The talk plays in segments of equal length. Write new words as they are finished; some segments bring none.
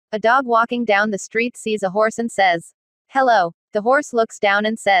A dog walking down the street sees a horse and says, "Hello." The horse looks down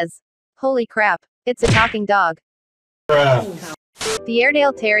and says, "Holy crap, it's a talking dog." The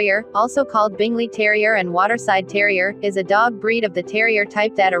Airedale Terrier, also called Bingley Terrier and Waterside Terrier, is a dog breed of the terrier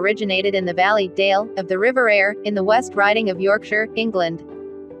type that originated in the Valley, Dale, of the River Aire, in the West Riding of Yorkshire, England.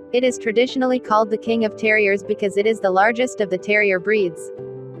 It is traditionally called the King of Terriers because it is the largest of the terrier breeds.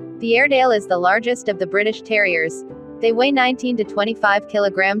 The Airedale is the largest of the British Terriers. They weigh 19 to 25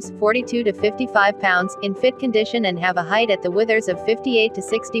 kilograms, 42 to 55 pounds, in fit condition and have a height at the withers of 58 to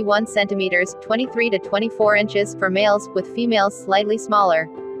 61 centimeters, 23 to 24 inches for males, with females slightly smaller.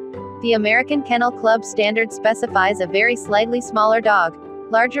 The American Kennel Club standard specifies a very slightly smaller dog.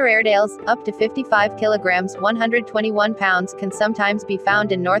 Larger Airedales, up to 55 kilograms, 121 pounds, can sometimes be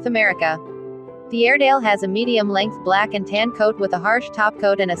found in North America. The Airedale has a medium-length black and tan coat with a harsh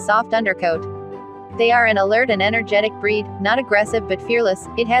topcoat and a soft undercoat. They are an alert and energetic breed, not aggressive but fearless.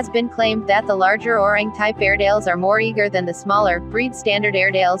 It has been claimed that the larger Orang-type Airedales are more eager than the smaller, breed standard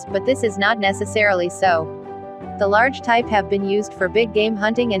Airedales, but this is not necessarily so. The large type have been used for big game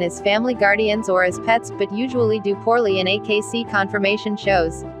hunting and as family guardians or as pets, but usually do poorly in AKC conformation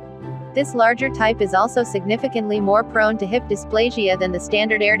shows. This larger type is also significantly more prone to hip dysplasia than the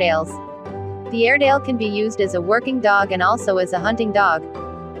standard Airedales. The Airedale can be used as a working dog and also as a hunting dog.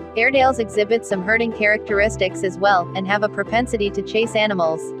 Airedales exhibit some herding characteristics as well, and have a propensity to chase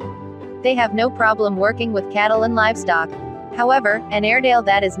animals. They have no problem working with cattle and livestock. However, an Airedale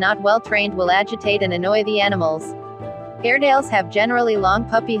that is not well trained will agitate and annoy the animals. Airedales have generally long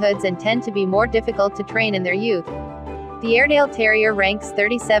puppy hoods and tend to be more difficult to train in their youth. The Airedale Terrier ranks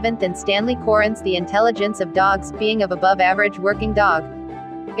 37th in Stanley Coren's The Intelligence of Dogs, being of above average working dog.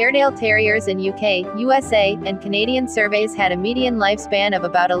 Airedale Terriers in UK, USA, and Canadian surveys had a median lifespan of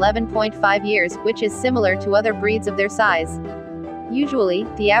about 11.5 years, which is similar to other breeds of their size. Usually,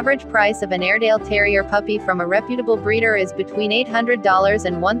 the average price of an Airedale Terrier puppy from a reputable breeder is between $800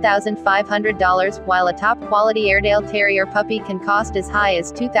 and $1,500, while a top-quality Airedale Terrier puppy can cost as high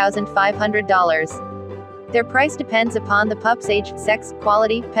as $2,500. Their price depends upon the pup's age, sex,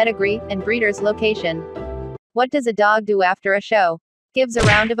 quality, pedigree, and breeder's location. What does a dog do after a show? Gives a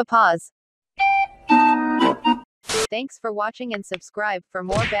round of applause. Thanks for watching and subscribe for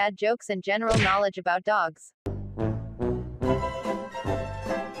more bad jokes and general knowledge about dogs.